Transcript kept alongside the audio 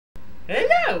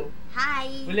Hello! Hi.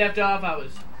 We left off, I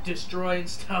was destroying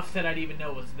stuff that I didn't even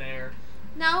know was there.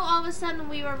 No, all of a sudden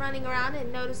we were running around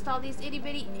and noticed all these itty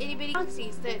bitty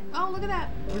galaxies that, oh, look at that.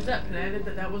 Where's that planet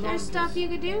that was on? There's stuff you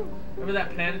could do. Remember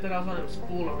that planet that I was on? It was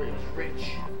full of it. It was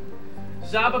rich.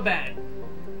 Zababan.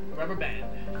 Rubber band.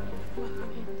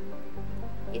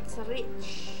 It's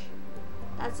rich.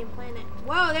 That's the planet.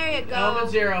 Whoa, there you go. Element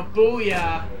 0.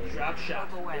 Booyah. Drop shot.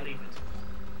 Believe it.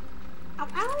 Ow,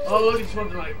 ow. Oh, look, it's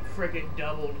something like freaking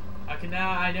doubled.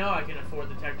 I know I can afford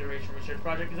the tech duration research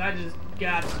project because I just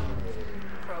got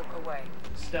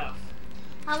stuff.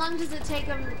 How long does it take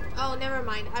them? Oh, never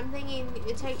mind. I'm thinking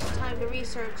it takes time to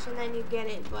research and then you get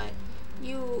it, but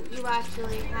you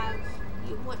actually have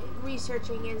what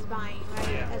researching is buying, right?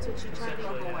 Yeah. That's what you tried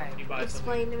to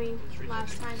explain to me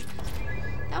last time.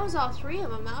 That was all 3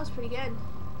 of them. That was pretty good.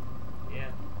 Yeah.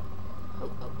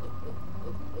 Oh.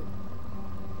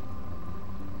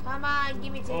 Come on,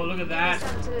 give me Oh, look at that.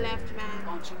 Some to the left,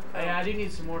 man. Yeah, I do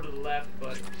need some more to the left,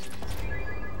 but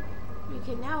you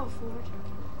can now afford.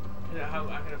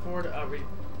 I can afford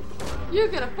You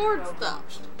can afford stuff.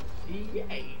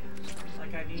 Yay!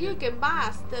 Like I need. You can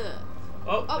buy stuff.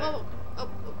 Oh.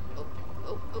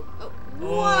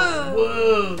 Whoa!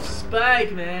 Whoa!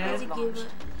 Spike, man. That's a good one.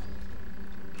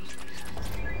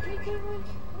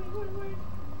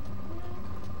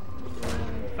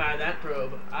 Fire that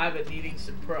probe. I've been needing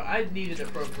some I needed a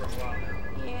probe for a while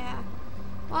now. Yeah.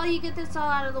 Well, you get this all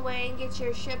out of the way and get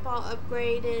your ship all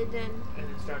upgraded and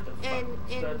then start the mission.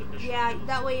 Yeah,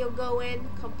 that way you'll go in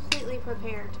completely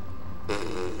prepared.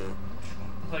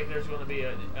 Like there's going to be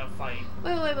a fight.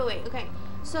 Wait. Okay.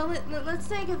 So let's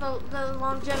think of the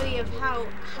longevity of how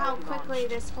quickly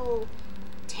this whole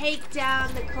take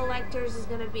down the collectors is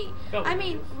going to be. Oh, I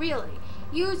mean, really.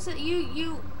 You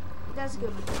that's a good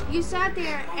one. You sat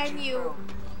there and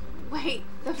wait,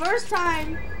 the first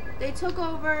time they took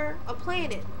over a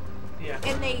planet. Yeah.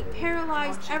 And they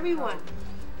paralyzed everyone.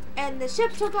 And the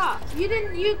ship took off. You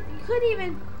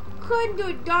couldn't do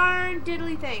a darn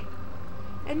diddly thing.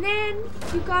 And then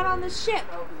you got on the ship,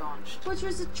 which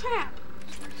was a trap.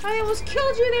 I almost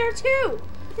killed you there too.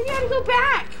 Then you had to go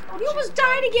back. You almost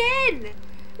died again.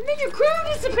 And then your crew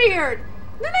disappeared.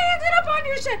 And then they ended up on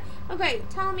your ship. Okay,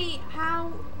 tell me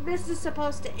how this is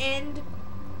supposed to end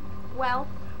well.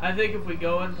 I think if we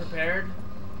go in prepared,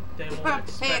 they won't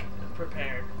expect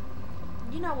prepared.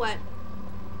 You know what?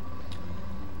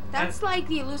 That's like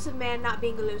the elusive man not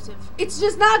being elusive. It's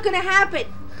just not gonna happen.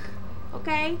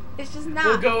 Okay? It's just not.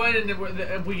 We'll go in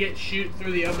and we get shoot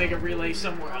through the Omega relay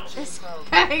somewhere else.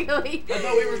 Exactly. I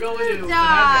thought we were going to.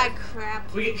 Ah,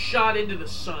 crap. We get shot into the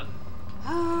sun.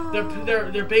 Oh.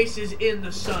 Their base is in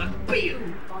the sun.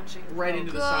 Boom! Right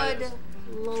into the side. Good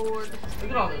Lord.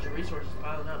 Look at all those resources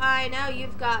piling up. I know you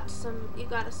got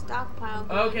a stockpile.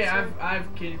 Okay,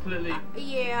 I've completely.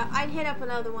 Yeah, I'd hit up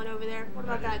another one over there. What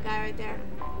about that guy right there?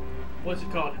 What's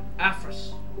it called?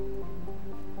 Afros.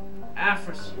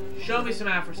 Afros. Show me some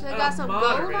Afros. So they got some gold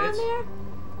on there?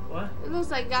 What? It looks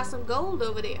like got some gold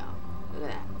over there. Look at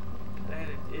that. Man,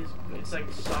 it's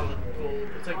like solid gold.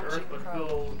 It's like Earth but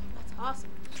gold. That's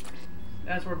awesome.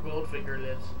 That's where Goldfinger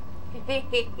lives.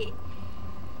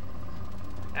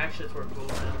 Actually, that's where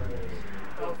Goldfinger lives.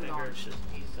 Goldfinger is just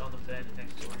he's on the planet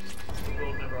next door.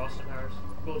 Goldfinger Austin Powers.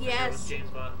 Goldfinger was James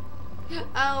Bond. Oh,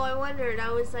 I wondered.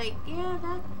 I was like, yeah,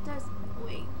 that does.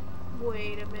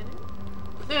 Wait a minute.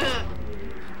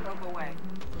 Go away.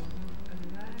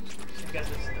 You got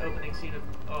this opening scene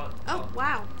of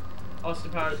wow.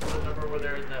 Austin Powers Goldfinger where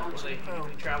they're in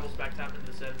when he travels back time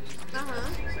into the 70s.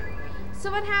 So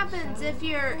what happens if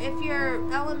your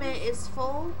element is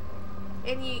full,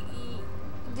 and you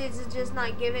did it just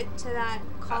not give it to that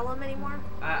column anymore?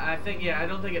 I think I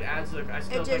don't think it adds the. I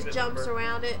still it think just the jumps number,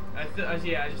 around it. I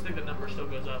just think the number still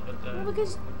goes up, but well,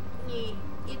 because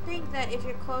you think that if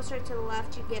you're closer to the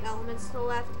left, you get elements to the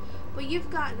left, but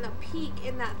you've gotten a peak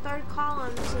in that third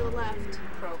column to the left,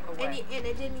 and it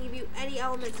didn't give you any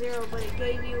element 0, but it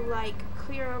gave you like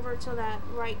clear over to that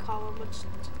right column, which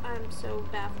I'm so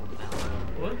baffled about.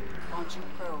 What?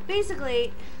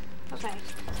 Basically, okay.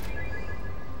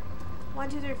 1,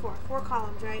 2, 3, 4. 4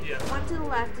 columns, right? Yeah. One to the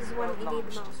left is the one that you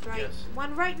need the most, right? Yes.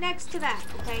 One right next to that,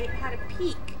 okay? It had a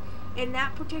peak in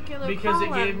that particular because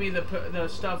column. it gave me the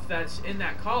stuff that's in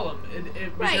that column.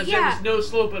 Because yeah. there was no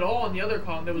slope at all in the other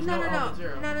column. There was no element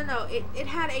 0. No. It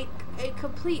had a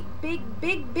complete big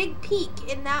peak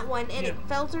in that one, and it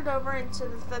filtered over into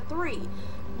the 3.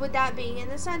 With that being in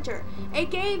the center. It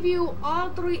gave you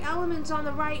all 3 elements on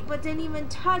the right, but didn't even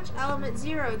touch element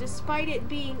 0, despite it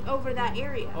being over that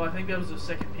area. Oh, I think that was the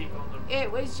second peak on the...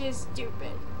 It was just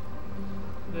stupid.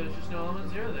 There's just no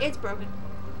element 0 there. It's broken.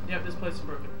 Yep, this place is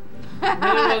broken. Really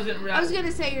wasn't right. I was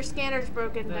gonna say your scanner's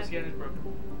broken. No, scanner's broken.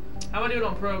 How am I doing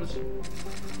on probes? I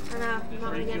don't know. I'm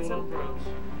not gonna get some. Probes.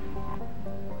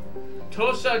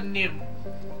 Tosa Nim.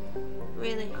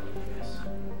 Really? Yes.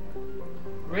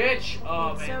 Rich.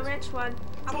 Oh it's man. a rich one.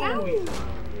 Boom.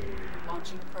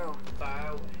 Launching probe. Fire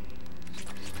away.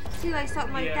 See, like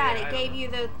something like that. It gave you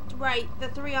the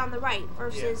 3 on the right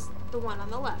versus the 1 on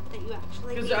the left that you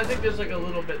actually. Because I think there's like a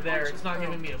little bit there. It's not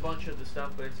giving me a bunch of the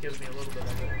stuff, but it's giving me a little bit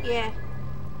of it. Yeah.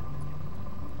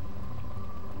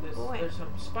 There's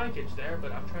some spikage there,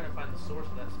 but I'm trying to find the source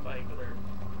of that spike. But they're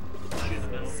shooting the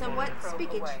middle. Some what?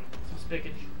 Spikage. Some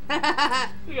spikage.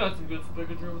 We got some good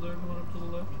spikage over there. Coming up to the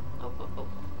left. Oh.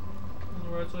 On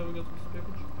the right side, we got some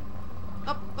spikage.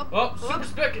 Up. Super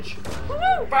spikage!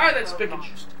 Woo! Fire that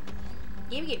spikage!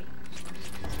 Give.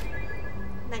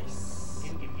 Nice.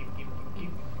 Give.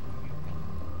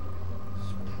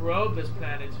 Probe this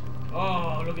planet.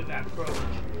 Oh, look at that probage.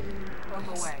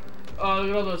 Probe away. Oh, look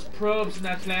at all those probes in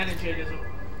that planet, Jadism.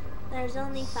 There's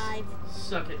only 5.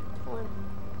 Suck it. 4.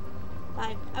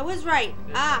 5. I was right.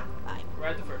 Yeah. 5.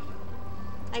 Right the first time.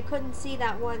 I couldn't see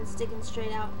that one sticking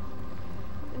straight out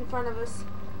in front of us.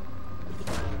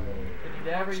 I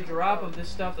need every drop of this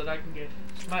stuff that I can get.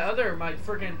 My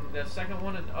freaking, the second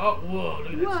one, and oh, whoa,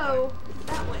 look at that. Whoa,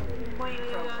 that went.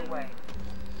 Probe away.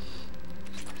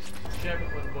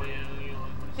 Shepherd went boing.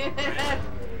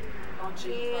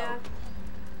 Launching Yeah. probe.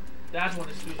 That one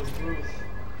is through the roof.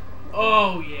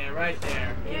 Oh yeah, right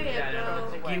there. Give me There you that go.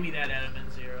 element. Give me that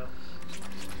element 0.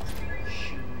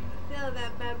 Shoot. Fill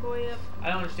that bad boy up. I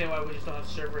don't understand why we just don't have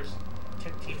servers,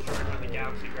 tech teams running around the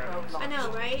galaxy grabbing this. I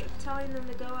know, right? Telling them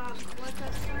to go out and collect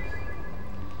that stuff.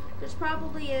 There's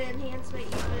probably an enhancement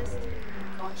you missed.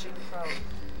 Launching probe.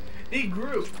 The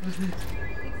group.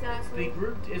 Exactly. The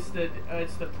group. It's the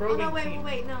Oh probing no, team.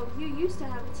 wait, no. You used to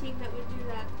have a team that would do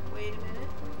that. Wait a minute.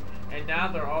 And now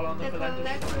they're all on the The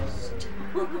collectors. collectors.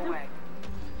 Probe away.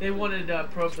 They wanted to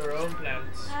probe their own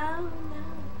planets. Oh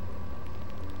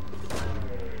no.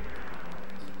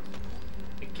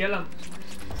 And kill them.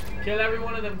 Kill every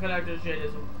one of them collectors,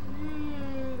 Jadism.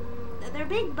 They're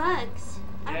big bugs.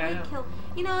 Yeah, I know. I would kill.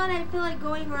 You know what? I feel like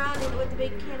going around with the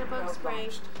big can of bug spray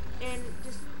and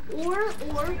just, or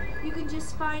you can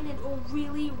just find a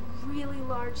really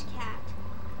large cat,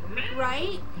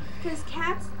 right? Because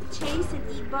cats chase and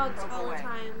eat bugs all the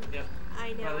time. Yep.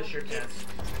 I know. Well, that's your cats.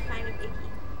 It's kind of icky.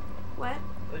 What?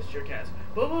 That's your cats.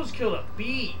 Bobo's killed a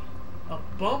bee. A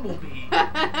bumblebee.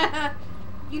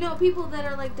 You know, people that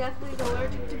are like deathly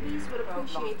allergic to bees would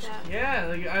appreciate that. Yeah,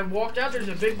 like I walked out, there's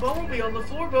a big bumblebee on the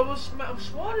floor. Bobo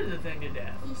swatted the thing to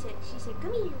death. She said,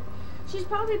 come here. She's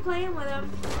probably playing with him.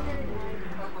 And then it died.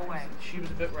 Probe away. She was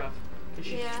a bit rough. Cause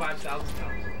she's Yeah. 5,000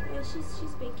 pounds. Yeah,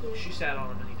 she's big kid. She sat on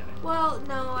him and he died. Well,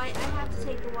 no, I have to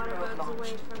take the water bugs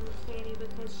away from Fanny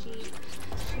because she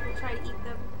will try to eat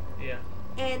them. Yeah.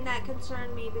 And that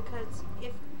concerned me because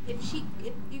if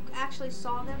you actually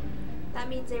saw them, that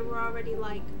means they were already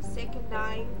like sick and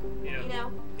dying. Yeah. You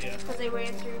know? Yeah. Because they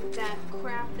ran through that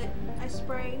crap that I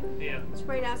sprayed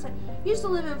outside. I used to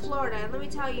live in Florida, and let me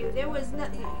tell you, there was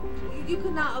you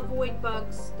could not avoid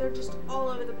bugs. They're just all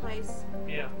over the place.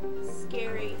 Yeah.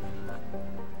 Scary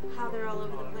how they're all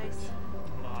over the place.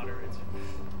 Moderate.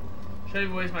 Should I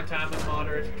even waste my time with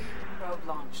moderate? Probe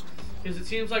launched. Because it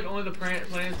seems like only the planets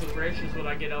with rich is what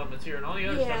I get elements here, and all the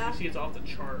other Yeah. stuff you see it's off the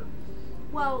chart.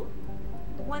 Well,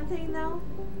 one thing though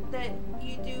that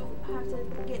you do have to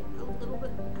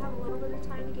have a little bit of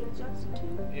time to get adjusted to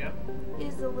Yeah.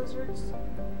 is the lizards.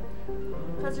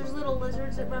 Because there's little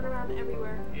lizards that run around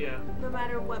everywhere, Yeah. no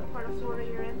matter what part of Florida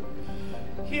you're in.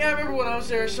 Yeah, I remember when I was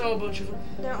there, I saw a bunch of them.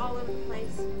 They're all over the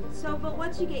place. So, but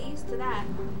once you get used to that,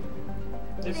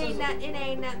 it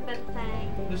ain't nothing but a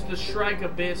thing. This is the Shrike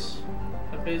Abyss.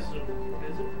 Abyssal.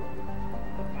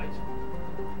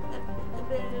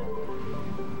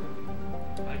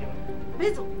 I give up.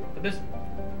 Bizzle. Abyssal.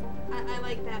 I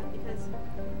like that because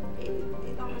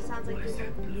it almost sounds like What is Bizzle.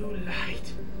 that blue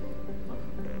light?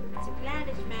 It's a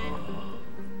Gladish man.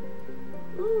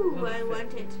 Oh. Ooh, I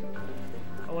want it.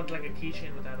 I want like a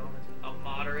keychain with that on it. A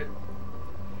moderate.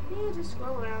 Yeah, just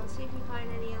scroll around, see if you find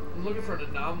any of them. I'm looking for an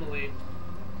anomaly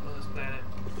on this planet.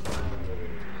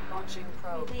 Launching You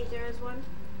probe. think there is one?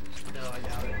 No, I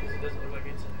doubt it, because it doesn't look like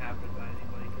it's inhabited by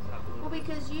anybody, because how blue. Well,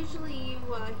 because usually you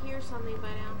hear something by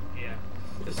now. Yeah.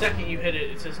 The second you hit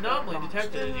it, it says anomaly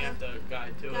detected, and you have to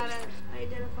guide to Gotta it.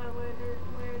 identify where it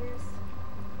is.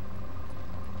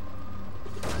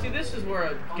 See, this is where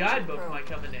a guidebook might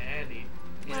come into handy.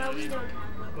 You know Well, what I we mean? don't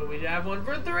have one. But we have one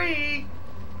for 3!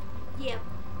 Yep.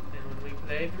 And when we we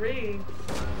play 3.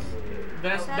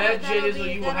 Best bet, That'll Bigdizzle,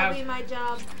 be, you will that'll have be my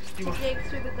job to dig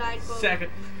through the guidebook.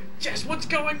 second. Jess, what's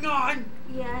going on?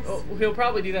 Yes. Oh, he'll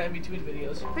probably do that in between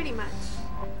videos. Pretty much.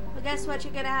 But guess what?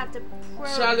 You're gonna have to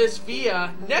probe. Chalice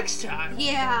next time.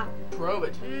 Yeah. Probe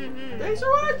it. Mm-hmm. Thanks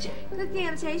for watching. Click the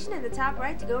annotation in the top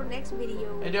right to go to the next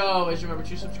video. And always remember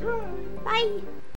to subscribe. Bye.